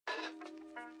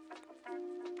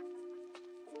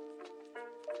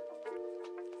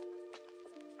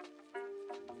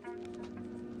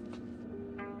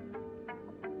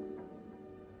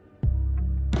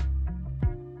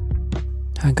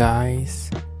Hi guys,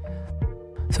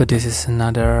 so this is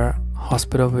another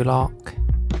hospital vlog.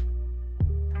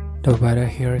 The weather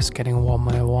here is getting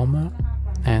warmer and warmer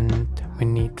and we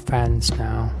need fans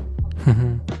now.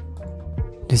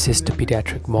 This is the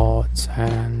pediatric wards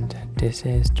and this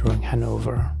is during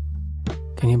handover.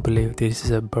 Can you believe this is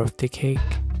a birthday cake?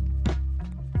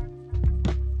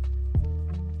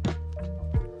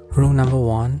 Rule number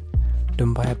 1,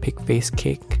 don't buy a pig face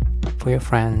cake for your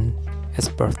friend as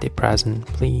a birthday present,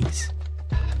 please.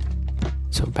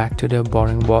 So back to the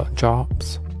boring ward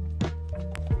jobs.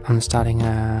 I'm starting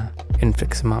a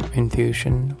infliximab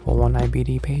infusion for one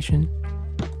IBD patient.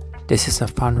 This is a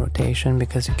fun rotation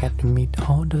because you get to meet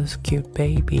all those cute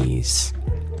babies.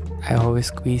 I always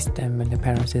squeeze them when the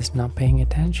parents is not paying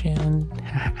attention.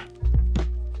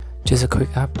 Just a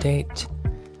quick update.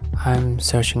 I'm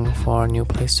searching for a new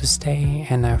place to stay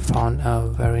and I found a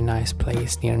very nice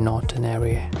place near Norton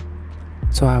area.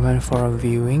 So I went for a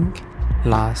viewing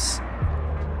last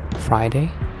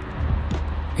Friday.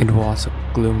 It was a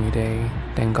gloomy day,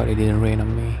 thank God it didn't rain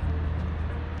on me.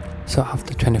 So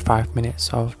after 25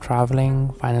 minutes of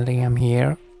traveling, finally I'm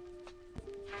here.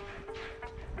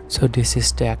 So this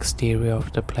is the exterior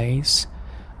of the place.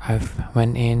 I've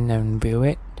went in and viewed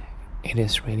it. It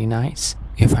is really nice.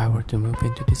 If I were to move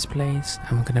into this place,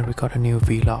 I'm gonna record a new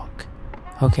vlog.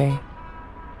 Okay?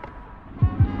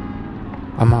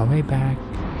 On my way back.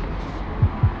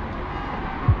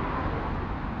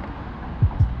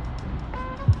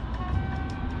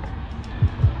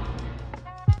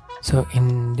 So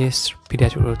in this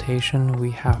pediatric rotation,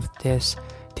 we have this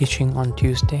teaching on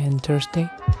Tuesday and Thursday.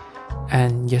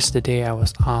 And yesterday I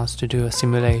was asked to do a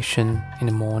simulation in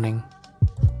the morning.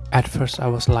 At first I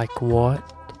was like, what?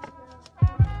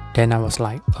 Then I was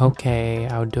like, okay,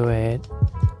 I'll do it.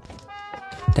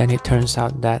 Then it turns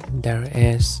out that there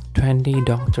is 20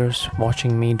 doctors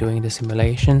watching me doing the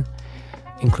simulation,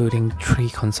 including 3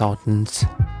 consultants.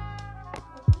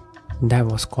 That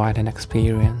was quite an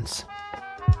experience.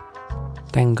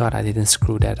 Thank God I didn't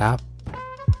screw that up.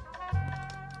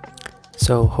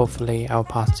 So hopefully I'll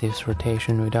pass this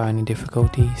rotation without any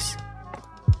difficulties.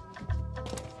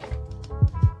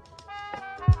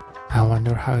 I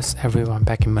wonder how is everyone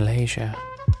back in Malaysia.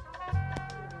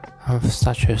 I have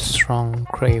such a strong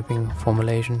craving for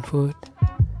Malaysian food.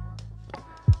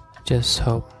 Just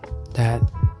hope that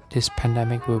this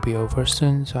pandemic will be over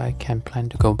soon so I can plan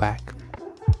to go back.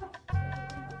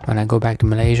 When I go back to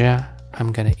Malaysia,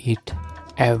 I'm gonna eat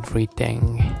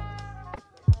everything.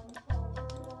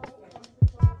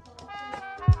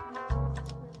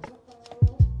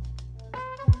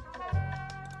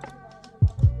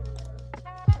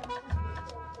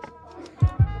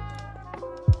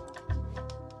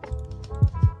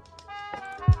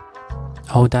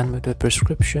 All done with the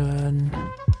prescription.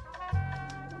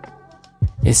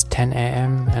 It's 10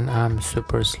 AM and I'm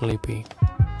super sleepy.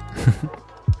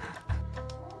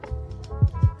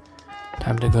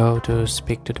 Time to go to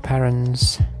speak to the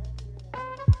parents.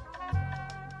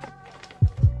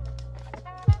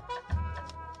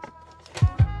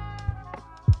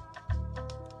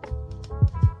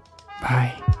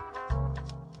 Bye.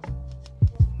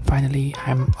 Finally,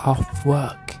 I'm off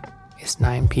work. It's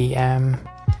 9 PM.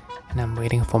 And I'm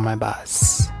waiting for my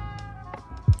bus.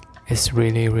 It's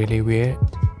really weird.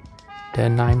 The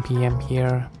 9 PM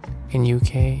here in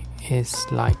UK is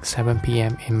like 7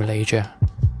 PM in Malaysia.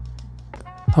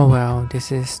 Oh well,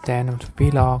 this is the end of the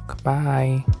vlog.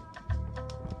 Bye.